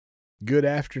Good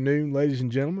afternoon, ladies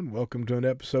and gentlemen. Welcome to an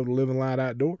episode of Living Light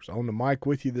Outdoors. On the mic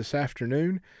with you this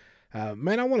afternoon.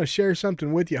 Man, I want to share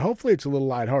something with you. Hopefully it's a little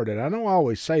lighthearted. I know I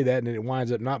always say that and then it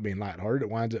winds up not being lighthearted. It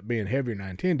winds up being heavier than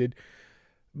I intended,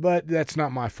 but that's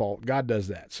not my fault. God does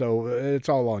that. So it's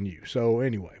all on you. So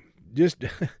anyway, just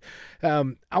I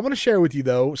want to share with you,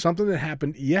 though, something that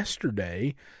happened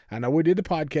yesterday. I know we did the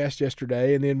podcast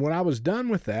yesterday, and then when I was done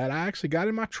with that, I actually got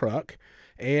in my truck,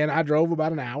 and I drove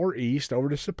about an hour east over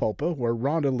to Sapulpa, where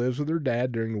Rhonda lives with her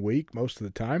dad during the week most of the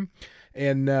time,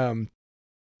 and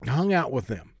hung out with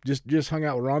them. Just hung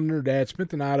out with Rhonda and her dad,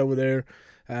 spent the night over there,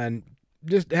 and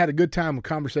just had a good time with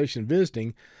conversation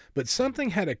visiting. But something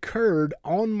had occurred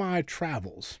on my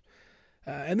travels.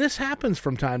 And this happens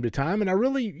from time to time. And I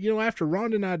really, after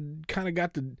Rhonda and I kind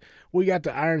of we got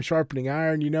to iron sharpening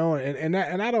iron, and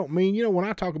I don't mean, when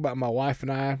I talk about my wife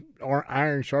and I, or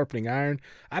iron sharpening iron,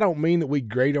 I don't mean that we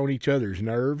grate on each other's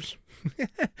nerves.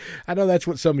 I know that's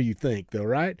what some of you think, though,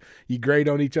 right? You grate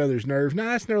on each other's nerves. No,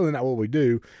 that's really not what we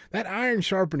do. That iron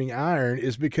sharpening iron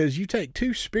is because you take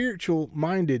two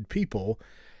spiritual-minded people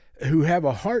who have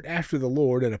a heart after the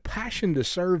Lord and a passion to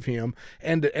serve Him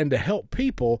and to help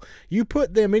people. You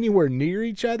put them anywhere near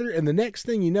each other, and the next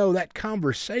thing you know, that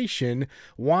conversation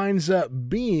winds up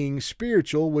being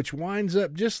spiritual, which winds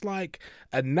up just like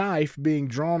a knife being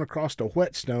drawn across a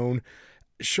whetstone.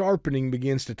 Sharpening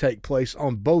begins to take place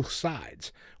on both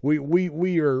sides. I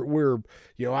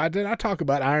talk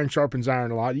about iron sharpens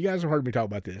iron a lot. You guys have heard me talk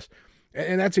about this.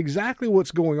 And that's exactly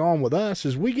what's going on with us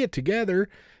as we get together,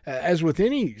 as with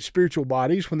any spiritual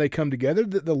bodies, when they come together,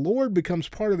 that the Lord becomes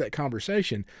part of that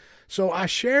conversation. So I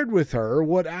shared with her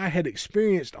what I had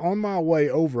experienced on my way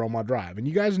over on my drive. And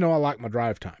you guys know I like my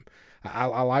drive time.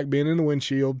 I like being in the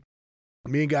windshield.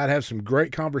 Me and God have some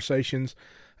great conversations.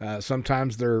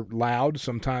 Sometimes they're loud.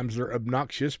 Sometimes they're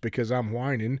obnoxious because I'm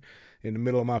whining in the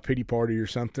middle of my pity party or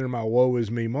something, or my woe is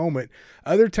me moment.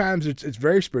 Other times it's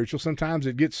very spiritual. Sometimes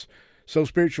it gets so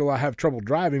spiritual I have trouble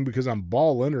driving because I'm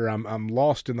bawling or I'm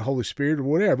lost in the Holy Spirit or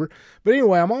whatever. But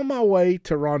anyway, I'm on my way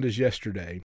to Rhonda's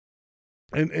yesterday.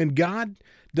 And God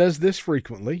does this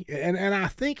frequently, and I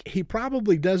think He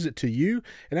probably does it to you,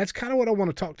 and that's kind of what I want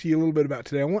to talk to you a little bit about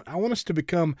today. I want us to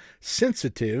become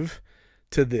sensitive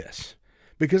to this,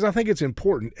 because I think it's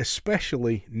important,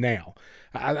 especially now.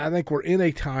 I think we're in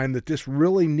a time that this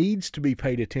really needs to be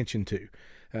paid attention to.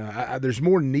 There's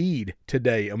more need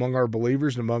today among our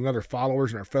believers and among other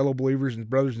followers and our fellow believers and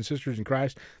brothers and sisters in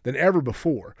Christ than ever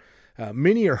before.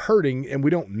 Many are hurting and we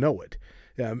don't know it.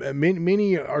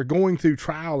 Many are going through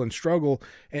trial and struggle,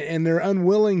 and they're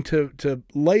unwilling to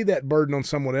lay that burden on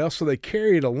someone else, so they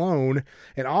carry it alone,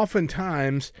 and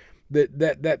oftentimes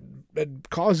that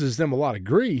causes them a lot of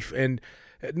grief. And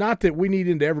not that we need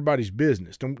into everybody's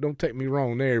business. Don't take me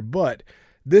wrong there, but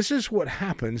this is what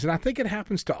happens, and I think it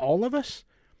happens to all of us.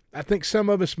 I think some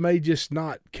of us may just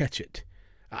not catch it.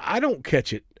 I don't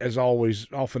catch it as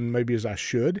often maybe as I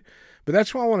should, but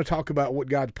that's why I want to talk about what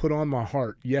God put on my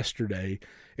heart yesterday,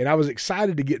 and I was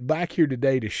excited to get back here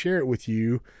today to share it with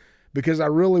you because I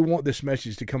really want this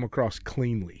message to come across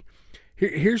cleanly.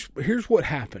 Here's what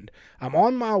happened. I'm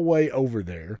on my way over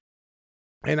there,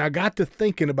 and I got to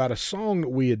thinking about a song that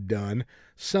we had done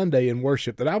Sunday in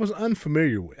worship that I was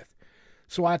unfamiliar with.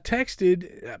 So I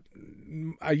texted,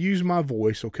 I use my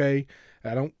voice, okay?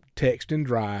 I don't text and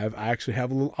drive. I actually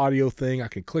have a little audio thing. I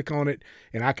can click on it,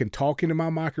 and I can talk into my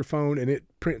microphone, and it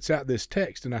prints out this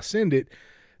text, and I send it.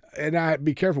 And I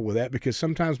be careful with that because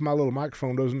sometimes my little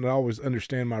microphone doesn't always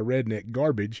understand my redneck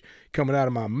garbage coming out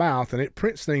of my mouth, and it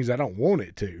prints things I don't want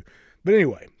it to. But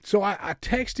anyway, so I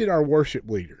texted our worship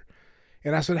leader,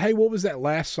 and I said, hey, what was that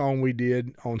last song we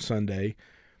did on Sunday?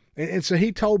 And so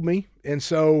he told me, and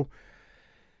so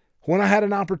when I had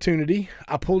an opportunity,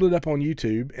 I pulled it up on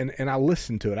YouTube and I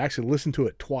listened to it. I actually listened to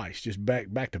it twice, just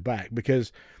back to back,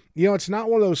 because, it's not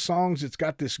one of those songs that's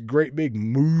got this great big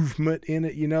movement in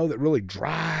it, that really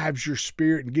drives your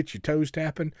spirit and gets your toes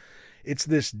tapping. It's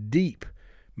this deep,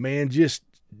 man, just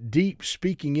deep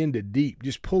speaking into deep,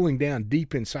 just pulling down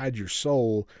deep inside your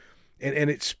soul.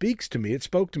 And it speaks to me. It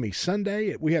spoke to me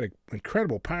Sunday. We had an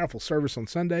incredible, powerful service on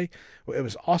Sunday. It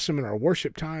was awesome in our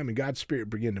worship time, and God's Spirit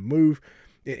began to move.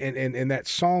 And that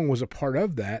song was a part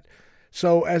of that.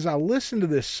 So as I listened to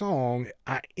this song,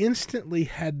 I instantly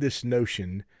had this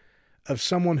notion of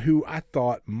someone who I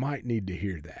thought might need to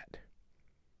hear that.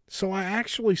 So I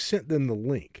actually sent them the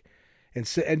link and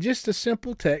just a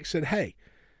simple text said, hey,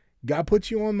 God put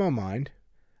you on my mind.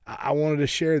 I wanted to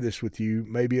share this with you.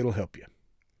 Maybe it'll help you.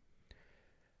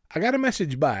 I got a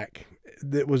message back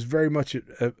that was very much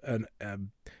a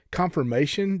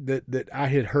confirmation that I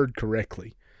had heard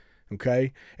correctly.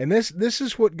 Okay? And this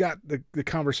is what got the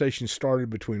conversation started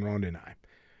between Rhonda and I.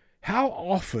 How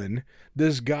often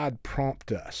does God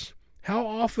prompt us? How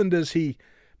often does he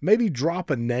maybe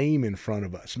drop a name in front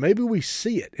of us? Maybe we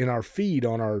see it in our feed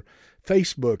on our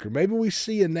Facebook, or maybe we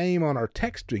see a name on our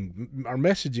texting, our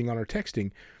messaging on our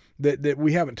texting that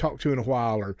we haven't talked to in a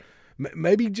while, or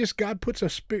maybe just God puts a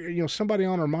spirit, somebody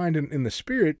on our mind in the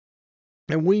spirit,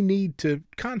 and we need to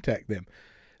contact them.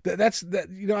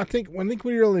 I think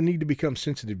we really need to become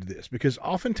sensitive to this, because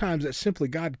oftentimes that's simply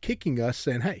God kicking us,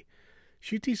 saying, "Hey,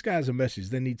 shoot these guys a message.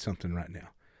 They need something right now.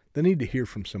 They need to hear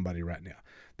from somebody right now.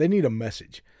 They need a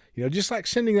message." Just like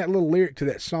sending that little lyric to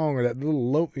that song, or that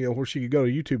little, where she could go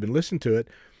to YouTube and listen to it.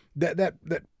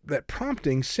 That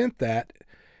prompting sent that.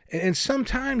 And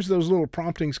sometimes those little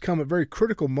promptings come at very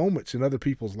critical moments in other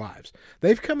people's lives.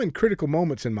 They've come in critical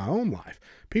moments in my own life.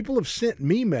 People have sent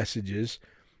me messages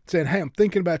saying, "Hey, I'm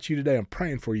thinking about you today. I'm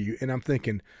praying for you." And I'm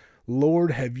thinking,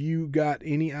 "Lord, have you got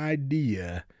any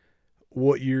idea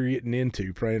what you're getting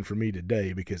into praying for me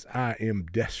today? Because I am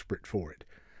desperate for it."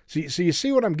 So you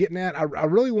see what I'm getting at? I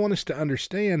really want us to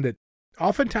understand that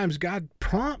oftentimes God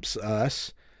prompts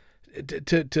us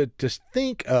to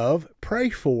think of, pray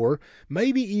for,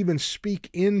 maybe even speak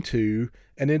into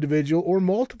an individual or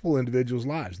multiple individuals'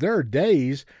 lives. There are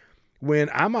days when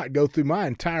I might go through my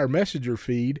entire messenger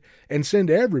feed and send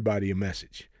everybody a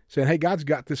message saying, "Hey, God's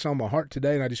got this on my heart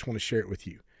today, and I just want to share it with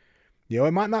you."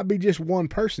 It might not be just one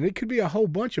person. It could be a whole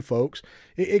bunch of folks.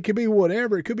 It could be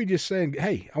whatever. It could be just saying,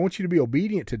 "Hey, I want you to be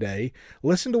obedient today.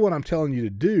 Listen to what I'm telling you to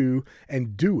do,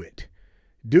 and do it.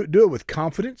 Do it with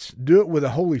confidence. Do it with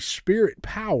a Holy Spirit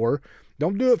power.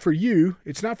 Don't do it for you.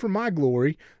 It's not for my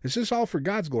glory. This is all for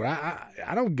God's glory.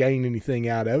 I don't gain anything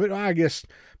out of it." I guess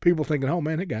people thinking, "Oh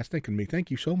man, that guy's thinking of me. Thank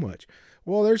you so much."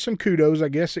 Well, there's some kudos, I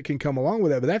guess, that can come along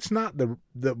with that, but that's not the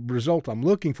result I'm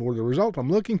looking for. The result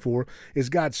I'm looking for is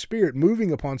God's Spirit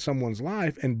moving upon someone's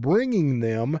life and bringing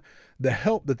them the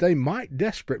help that they might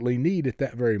desperately need at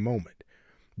that very moment.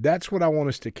 That's what I want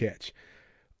us to catch.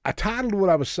 I titled what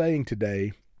I was saying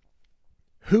today,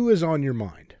 "Who is on your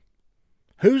mind?"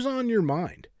 Who's on your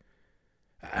mind?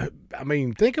 I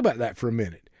mean, think about that for a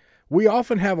minute. We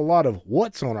often have a lot of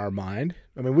what's on our mind.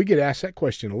 I mean, we get asked that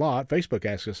question a lot. Facebook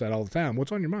asks us that all the time.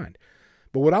 What's on your mind?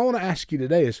 But what I want to ask you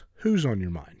today is, who's on your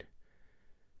mind?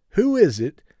 Who is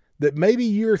it that maybe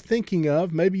you're thinking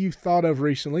of, maybe you've thought of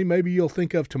recently, maybe you'll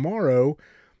think of tomorrow,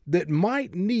 that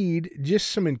might need just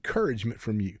some encouragement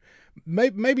from you?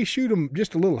 Maybe shoot them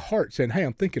just a little heart saying, "Hey,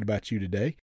 I'm thinking about you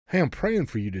today. Hey, I'm praying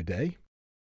for you today."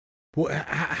 Well,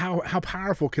 how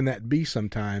powerful can that be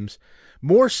sometimes?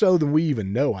 More so than we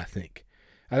even know, I think.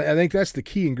 I think that's the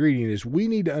key ingredient, is we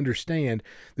need to understand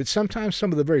that sometimes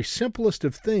some of the very simplest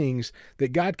of things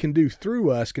that God can do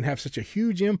through us can have such a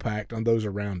huge impact on those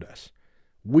around us.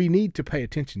 We need to pay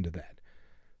attention to that.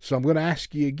 So I'm going to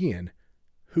ask you again,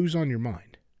 who's on your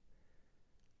mind?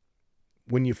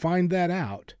 When you find that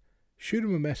out, shoot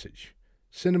them a message.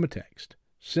 Send them a text.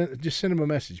 Just send them a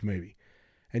message maybe.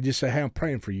 And just say, "Hey, I'm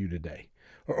praying for you today."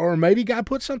 Or maybe God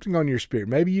put something on your spirit.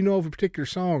 Maybe you know of a particular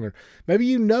song, or maybe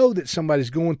you know that somebody's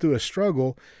going through a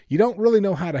struggle. You don't really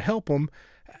know how to help them.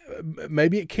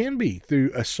 Maybe it can be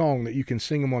through a song that you can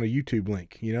sing them on a YouTube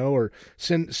link, or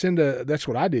send that's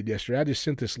what I did yesterday. I just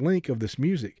sent this link of this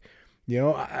music.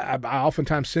 I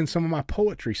oftentimes send some of my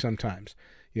poetry sometimes,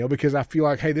 because I feel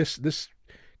like, hey, this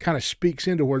kind of speaks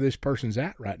into where this person's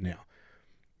at right now.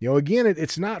 Again,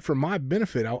 it's not for my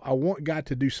benefit. I want God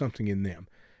to do something in them.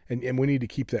 And we need to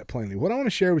keep that plainly. What I want to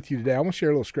share with you today, I want to share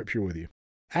a little scripture with you.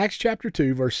 Acts chapter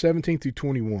 2, verse 17 through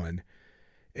 21.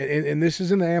 And this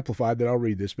is in the Amplified that I'll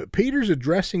read this. But Peter's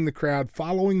addressing the crowd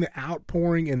following the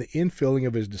outpouring and the infilling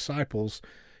of his disciples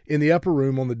in the upper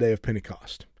room on the day of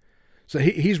Pentecost. So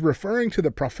he's referring to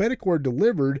the prophetic word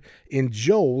delivered in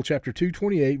Joel chapter 2,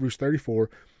 28, verse 34,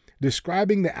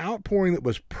 describing the outpouring that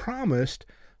was promised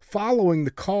following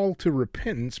the call to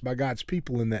repentance by God's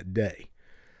people in that day.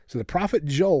 So the prophet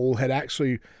Joel had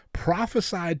actually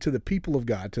prophesied to the people of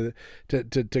God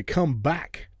to come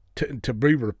back, to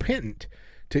be repentant,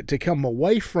 to come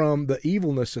away from the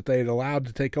evilness that they had allowed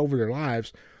to take over their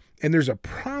lives. And there's a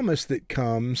promise that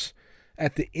comes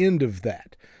at the end of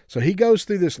that. So he goes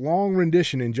through this long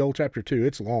rendition in Joel chapter 2.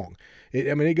 It's long.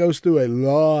 It goes through a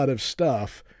lot of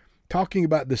stuff talking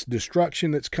about this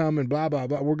destruction that's coming, blah, blah,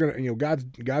 blah. We're going to,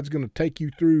 God's going to take you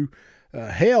through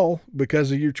hell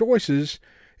because of your choices.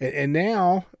 And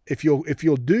now, if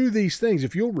you'll do these things,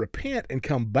 if you'll repent and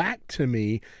come back to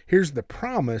me, here's the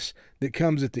promise that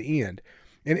comes at the end.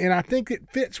 And I think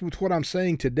it fits with what I'm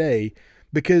saying today,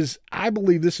 because I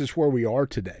believe this is where we are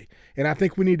today. And I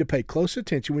think we need to pay close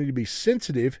attention. We need to be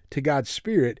sensitive to God's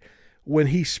Spirit, when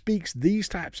he speaks these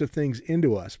types of things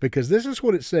into us, because this is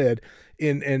what it said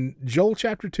in Joel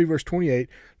chapter 2, verse 28.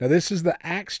 Now, this is the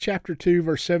Acts chapter 2,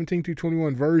 verse 17 through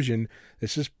 21 version.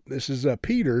 This is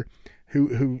Peter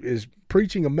who is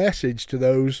preaching a message to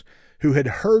those who had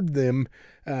heard them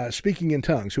speaking in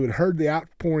tongues, who had heard the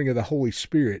outpouring of the Holy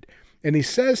Spirit. And he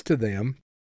says to them,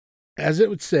 as it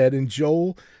was said in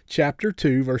Joel chapter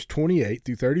 2, verse 28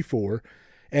 through 34,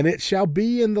 "And it shall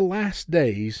be in the last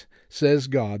days, says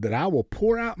God, that I will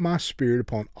pour out my Spirit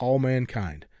upon all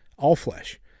mankind, all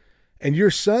flesh. And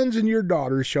your sons and your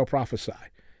daughters shall prophesy.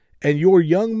 And your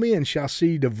young men shall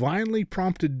see divinely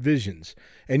prompted visions.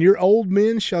 And your old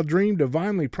men shall dream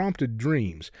divinely prompted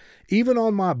dreams. Even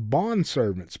on my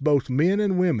bondservants, both men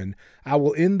and women, I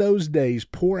will in those days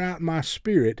pour out my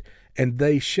Spirit, and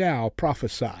they shall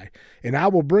prophesy. And I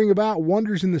will bring about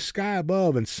wonders in the sky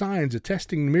above, and signs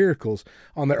attesting miracles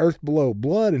on the earth below,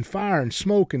 blood and fire and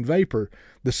smoke and vapor.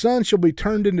 The sun shall be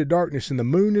turned into darkness, and the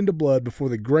moon into blood, before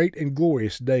the great and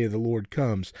glorious day of the Lord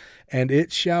comes. And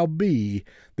it shall be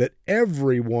that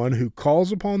everyone who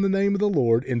calls upon the name of the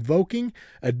Lord, invoking,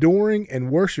 adoring,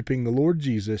 and worshiping the Lord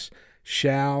Jesus,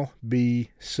 shall be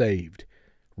saved,"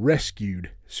 rescued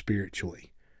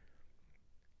spiritually.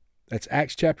 That's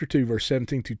Acts chapter 2, verse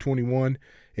 17 through 21.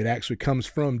 It actually comes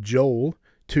from Joel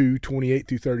 2, 28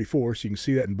 through 34, so you can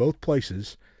see that in both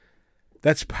places.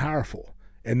 That's powerful,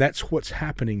 and that's what's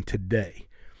happening today.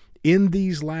 In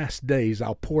these last days,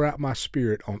 I'll pour out my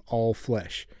Spirit on all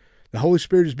flesh. The Holy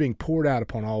Spirit is being poured out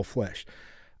upon all flesh.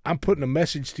 I'm putting a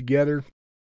message together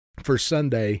for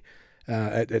Sunday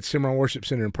at Cimarron Worship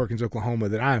Center in Perkins, Oklahoma,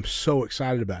 that I am so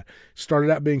excited about. Started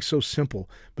out being so simple,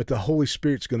 but the Holy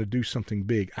Spirit's going to do something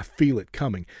big. I feel it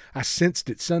coming. I sensed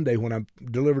it Sunday when I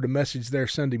delivered a message there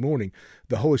Sunday morning.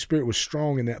 The Holy Spirit was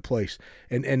strong in that place.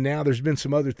 And now there's been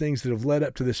some other things that have led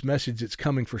up to this message that's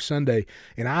coming for Sunday.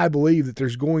 And I believe that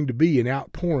there's going to be an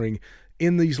outpouring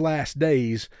in these last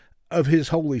days of His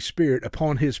Holy Spirit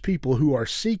upon His people who are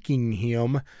seeking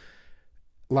Him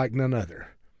like none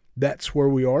other. That's where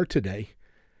we are today.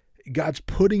 God's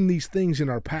putting these things in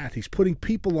our path. He's putting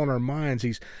people on our minds.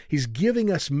 He's giving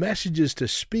us messages to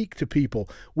speak to people.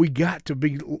 We got to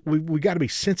be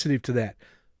sensitive to that.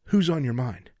 Who's on your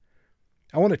mind?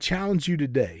 I want to challenge you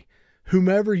today.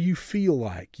 Whomever you feel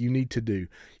like you need to do,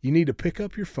 you need to pick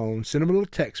up your phone, send them a little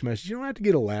text message. You don't have to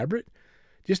get elaborate.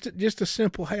 Just a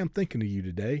simple, "Hey, I'm thinking of you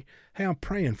today. Hey, I'm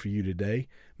praying for you today.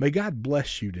 May God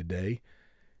bless you today.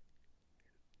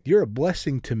 You're a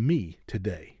blessing to me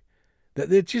today."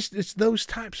 It's those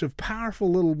types of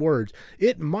powerful little words.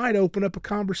 It might open up a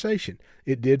conversation.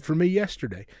 It did for me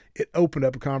yesterday. It opened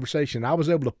up a conversation. I was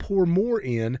able to pour more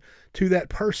in to that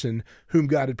person whom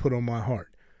God had put on my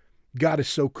heart. God is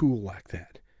so cool like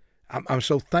that. I'm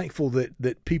so thankful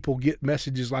that people get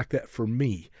messages like that for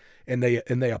me, and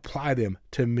they apply them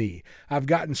to me. I've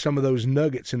gotten some of those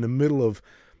nuggets in the middle of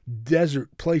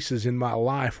desert places in my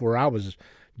life where I was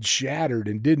shattered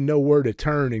and didn't know where to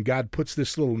turn, and God puts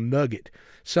this little nugget,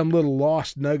 some little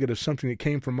lost nugget of something that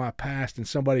came from my past, and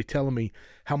somebody telling me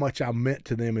how much I meant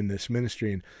to them in this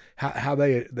ministry, and how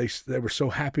they were so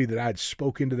happy that I had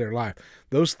spoke into their life.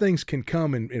 Those things can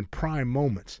come in prime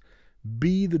moments.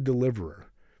 Be the deliverer.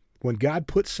 When God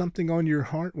puts something on your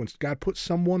heart, when God puts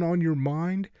someone on your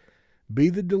mind, be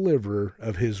the deliverer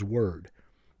of His word.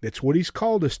 That's what He's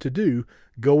called us to do.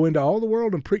 Go into all the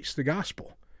world and preach the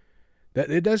gospel. That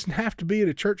it doesn't have to be at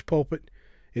a church pulpit.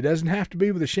 It doesn't have to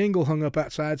be with a shingle hung up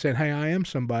outside saying, "Hey, I am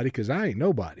somebody," because I ain't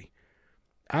nobody.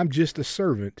 I'm just a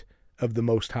servant of the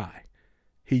Most High.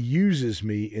 He uses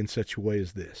me in such a way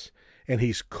as this. And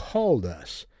He's called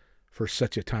us for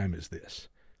such a time as this.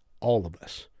 All of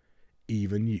us.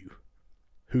 Even you.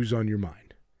 Who's on your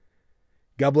mind?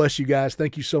 God bless you guys.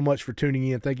 Thank you so much for tuning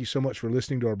in. Thank you so much for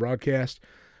listening to our broadcast.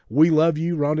 We love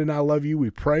you. Rhonda and I love you. We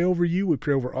pray over you. We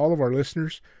pray over all of our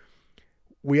listeners.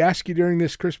 We ask you during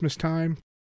this Christmas time,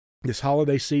 this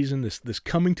holiday season, this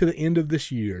coming to the end of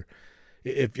this year,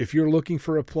 if you're looking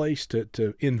for a place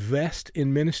to invest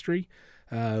in ministry,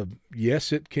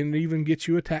 yes, it can even get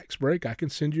you a tax break. I can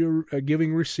send you a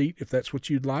giving receipt if that's what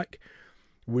you'd like.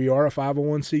 We are a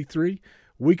 501c3.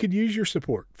 We could use your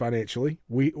support financially.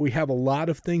 We have a lot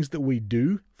of things that we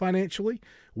do financially.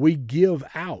 We give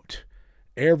out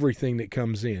everything that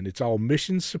comes in. It's all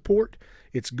mission support.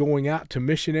 It's going out to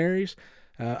missionaries.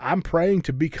 I'm praying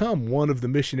to become one of the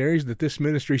missionaries that this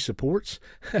ministry supports.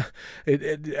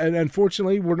 And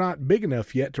unfortunately, we're not big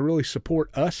enough yet to really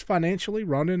support us financially,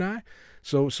 Rhonda and I.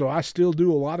 So I still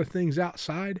do a lot of things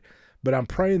outside. But I'm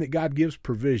praying that God gives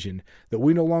provision, that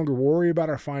we no longer worry about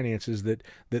our finances, that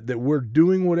we're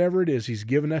doing whatever it is He's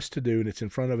given us to do, and it's in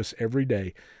front of us every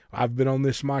day. I've been on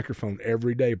this microphone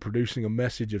every day producing a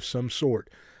message of some sort,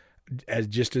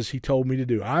 just as He told me to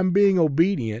do. I'm being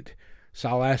obedient, so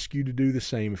I'll ask you to do the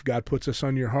same. If God puts us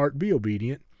on your heart, be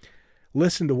obedient.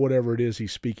 Listen to whatever it is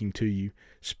He's speaking to you.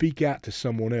 Speak out to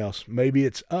someone else. Maybe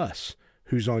it's us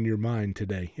who's on your mind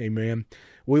today. Amen.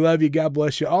 We love you. God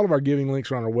bless you. All of our giving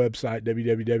links are on our website,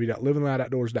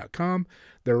 www.livingloudoutdoors.com.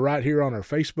 They're right here on our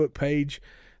Facebook page.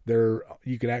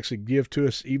 You can actually give to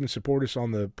us, even support us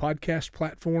on the podcast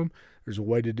platform. There's a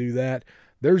way to do that.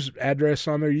 There's address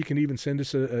on there. You can even send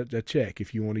us a check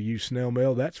if you want to use snail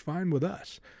mail. That's fine with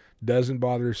us. Doesn't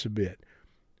bother us a bit.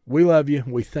 We love you.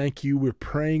 We thank you. We're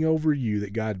praying over you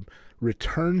that God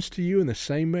returns to you in the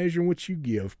same measure in which you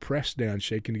give, pressed down,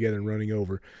 shaken together, and running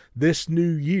over. This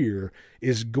new year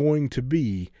is going to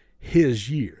be His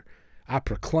year. I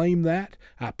proclaim that.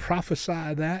 I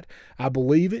prophesy that. I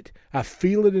believe it. I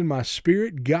feel it in my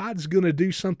spirit. God's going to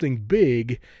do something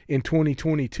big in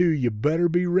 2022. You better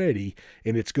be ready,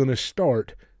 and it's going to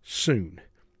start soon.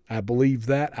 I believe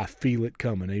that. I feel it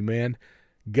coming. Amen.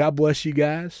 God bless you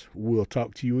guys. We'll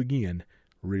talk to you again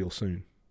real soon.